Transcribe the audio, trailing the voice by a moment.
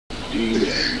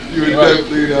You were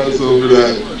definitely an asshole for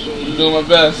that. I'm doing my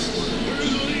best.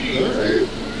 Alright.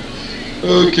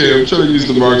 Okay, I'm trying to use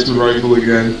the marksman rifle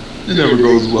again. It never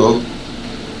goes well.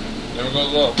 Never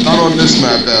goes well. Not on this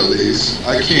map, at least.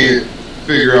 I can't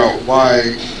figure out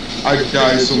why I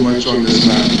die so much on this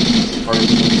map.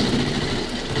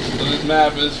 So this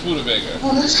map is Fudabaker.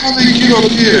 Oh, that's how they get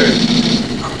up here.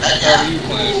 How are you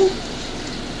playing?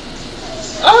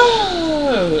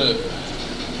 Ah!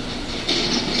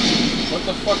 What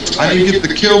the fuck was that? I didn't get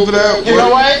the kill for that. You know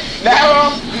what?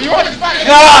 Now, you want to fight?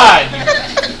 God!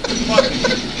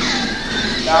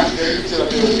 Nah, I'm good. You chill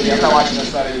up here with me. I'm not watching that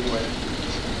side anyway.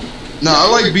 No, I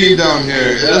like being down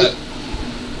here.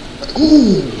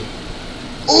 Ooh!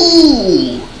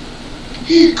 Ooh!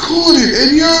 He caught it,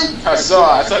 Enya! I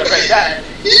saw it right there.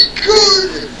 He caught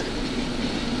it!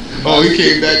 Oh, he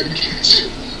came back to catch it.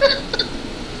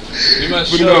 You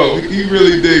must But show. no, he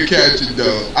really did catch it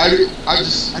though. I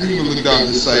didn't even look down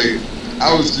the sight.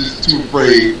 I was just too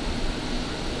afraid.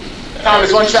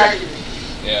 Thomas, one track.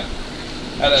 Yeah.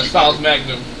 Had a South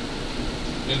Magnum.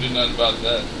 Didn't do nothing about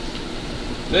that.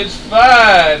 It's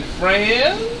fine,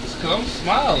 friends. Come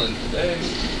smiling today.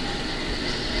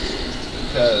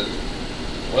 Because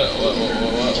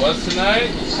what's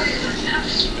tonight?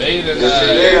 Beta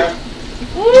night.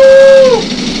 Woo!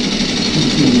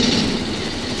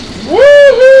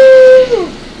 Woohoo!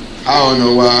 I don't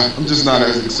know why. I'm just not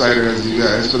as excited as you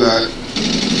guys for that.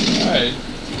 Alright.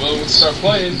 Well, we'll start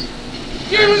playing.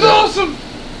 Game is awesome!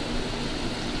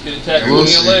 Get a tattoo on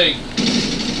your leg.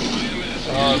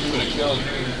 Oh, it's gonna kill me.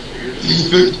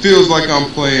 It feels like I'm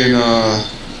playing,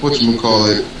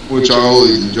 whatchamacallit, which I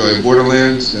always enjoy,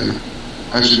 Borderlands, and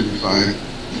I should be fine.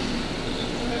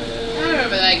 I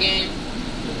remember that game.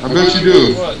 I bet you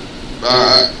do. What?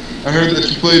 I heard that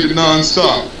you played it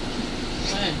non-stop.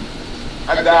 When?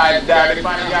 I died. They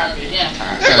finally got me. Yeah.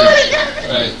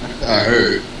 Right. I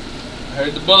heard. I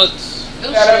heard the bullets. I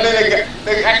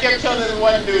kept killing this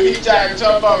one dude. He tried to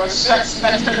jump off. I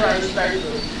turned around and sniped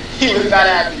him. He was not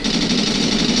happy.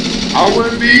 I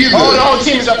wouldn't be either. Oh, the whole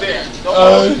team is up there. The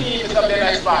whole team is up there in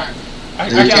that spot. I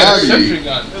They got got a you. sentry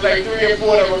gun. There's like 3 or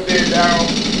 4 of them there down.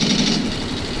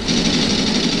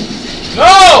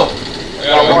 No! I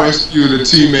rescued a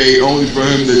teammate only for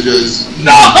him to just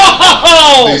No!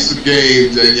 play some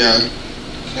games and yeah.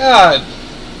 God.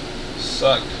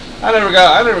 Suck. I never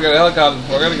got a helicopter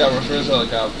before. I got my first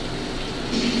helicopter.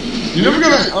 You never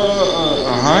got a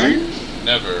Hind?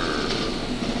 Never.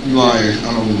 You lying.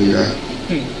 I don't believe that.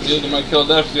 Dealing with my kill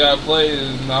death, I play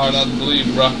is hard not to believe,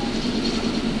 bruh.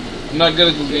 I'm not good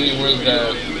at this game. Where's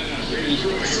that?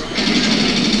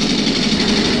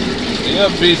 Yeah,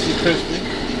 BC Crispy.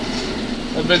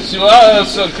 I bet you are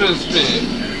so crispy.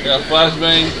 Got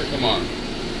flashbang? Come on.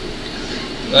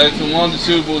 Like from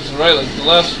longitude, move to the right, like to the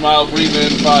left, smile, breathe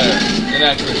in, fire.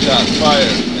 Inaccurate shot, fire,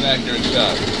 inaccurate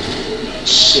shot.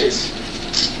 Shit.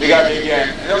 They got me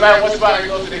again. No matter what spot I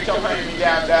go to, they come hunting me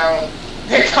down.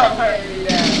 They come hunting me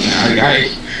down.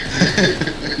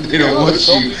 They don't want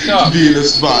you to be in a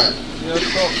spot. Yeah,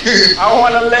 salty. I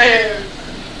want to live.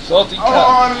 Salty I top.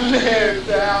 want to live,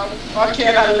 down. Why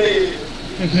can't I live?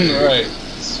 Right.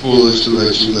 It's foolish to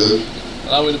let you live.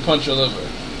 Allow me to punch your liver.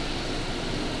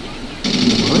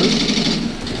 What?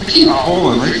 I keep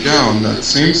falling right down that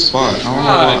same spot. I don't know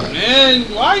God, why. man,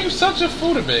 why are you such a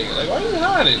Fudabaker? Like, why are you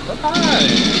hiding? Stop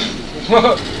hiding.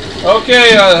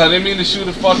 Okay, I didn't mean to shoot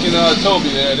a fucking Toby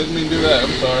there. I didn't mean to do that.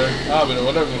 I'm sorry. Hobbit or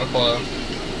whatever you want to call him.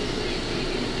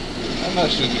 I'm not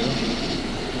shooting you.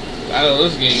 I know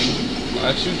this game. When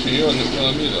I shoot you, you're on the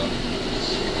killing me though.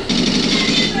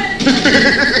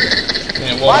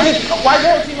 Can't walk. Why is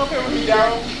your team up here with me,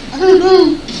 Daryl? I don't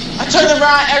know. I turned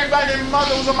around, everybody and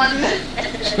mother was on my neck.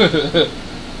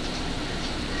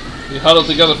 We huddled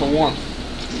together for warmth.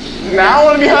 Now I don't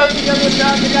want to be hugged together with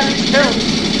Daryl. They got me killed.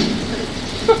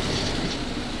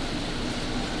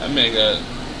 That man got.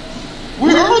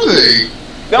 Where are they?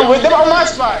 They're on my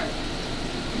spot.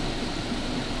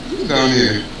 Who's down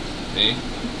here? Me.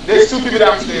 There's 2 people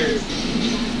downstairs.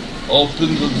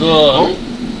 Open the door. Oh,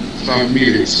 it's time for me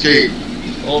to escape.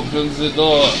 Opens the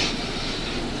door.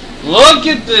 Look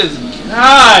at this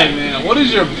guy, man. What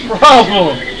is your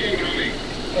problem?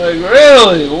 Like,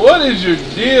 really? What is your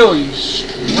deal, you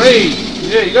straight?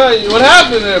 Yeah, you got. What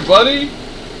happened there, buddy?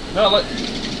 Not like.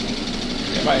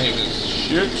 Yeah, my aim is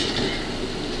shit.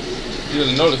 He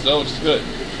doesn't notice though, which is good.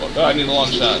 Oh, I need a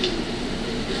long shot.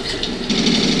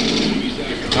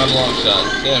 Not a long shot.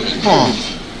 Damn it. Huh.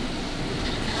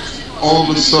 All of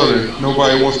a sudden,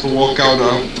 nobody wants to walk out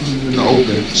in the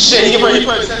open. Shit, he put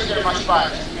a sensor in my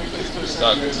spot.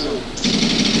 Suck.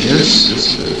 Yes,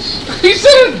 yes, yes. He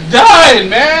should have died,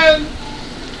 man.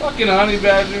 Fucking honey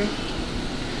badger.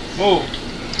 Move.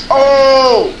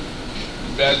 Oh!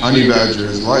 Honey badger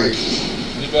is life.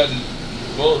 Honey badger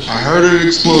is bullshit. I heard of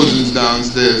explosions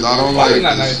downstairs. I don't Why like did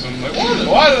I this. knife him? Like,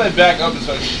 why did I back up and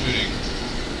start shooting?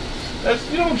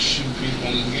 You don't shoot people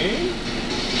in this game.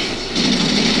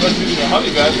 Unless you're using a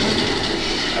honey badger.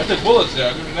 I took bullets there,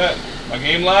 I'll give you that. My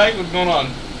game lag? What's going on?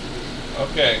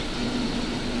 Okay.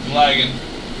 I'm lagging.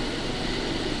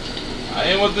 I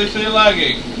ain't what they say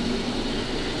lagging.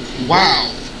 Wow.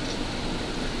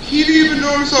 He didn't even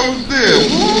notice I was there.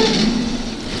 What?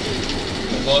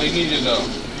 That's all he needed though.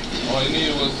 All he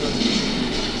needed was to...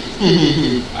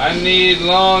 I need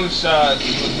long shots,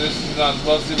 but this is not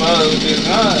possible with this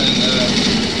gun.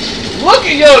 Look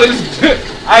at yo, this...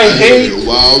 I hate...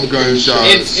 wild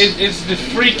gunshots. It's the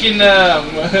freaking...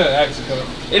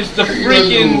 it's the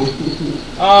freaking...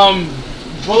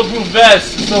 bulletproof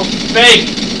vest. It's so fake.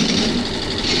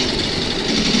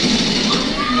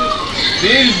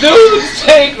 These dudes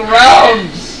take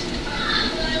rounds.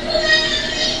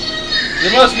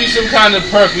 There must be some kind of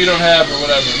perk we don't have or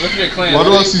whatever. Look at your clan. Why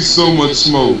do I see so much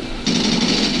smoke? I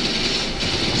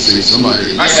see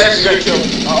somebody. My section got killed.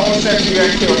 My own section got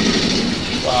killed.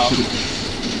 Wow.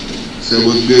 Said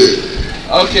what's good.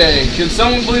 Okay, can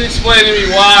someone please explain to me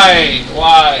why?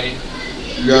 Why?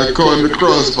 You got caught in the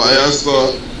crossfire. I just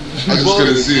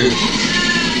couldn't see him.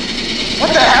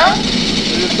 What the hell?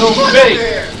 It's so fake.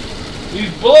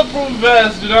 These bulletproof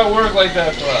vests do not work like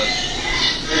that for us.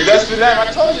 That's for them. I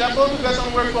told you that bulletproof vest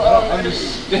don't work for I don't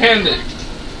understand it.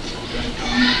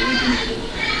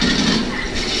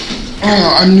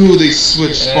 Oh, I knew they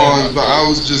switched spawns, but I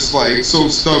was just like so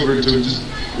stubborn to just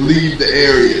leave the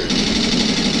area.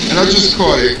 And I just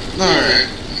caught it. Alright.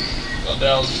 Oh,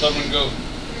 that was stubborn goat.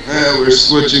 And we're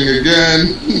switching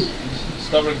again.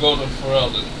 Stubborn goat of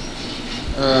Ferelden.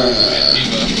 And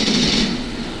Eva.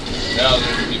 That was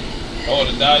it. I would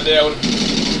have died there.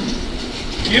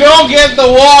 You don't get the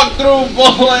walkthrough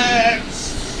bullets!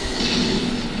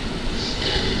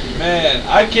 Man,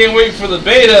 I can't wait for the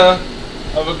beta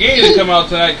of a game to come out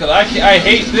tonight because I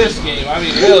hate this game. I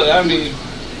mean, really,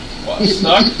 what,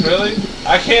 stuck? Really?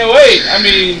 I can't wait. I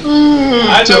mean,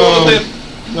 I know what they...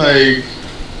 Like,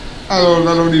 I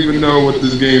don't even know what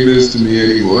this game is to me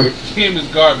anymore. This game is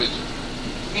garbage.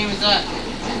 What game is that?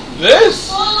 This?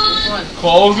 Which one?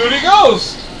 Call of Duty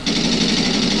Ghost.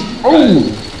 Oh!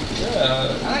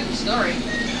 Yeah. I like the story.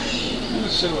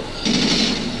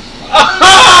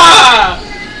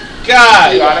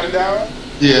 God! You got him down?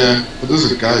 Yeah, but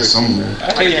there's a guy somewhere. I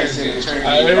hate this. I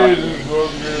hate this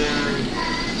fucker.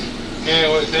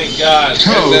 Can't wait, thank God.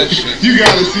 Yo, that shit. you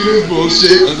gotta see this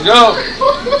bullshit. Let's go.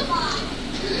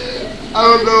 I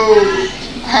don't know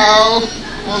how.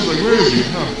 I was like, where is he?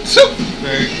 Huh.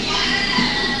 Dang.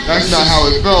 That's not how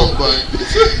it felt, but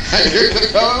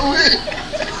that's how it went.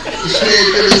 This man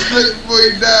did a split before he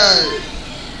died.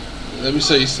 Let me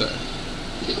show you something.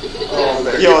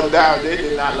 Oh, yo, down. They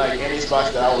did not like any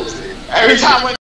spots that I was in. Every time when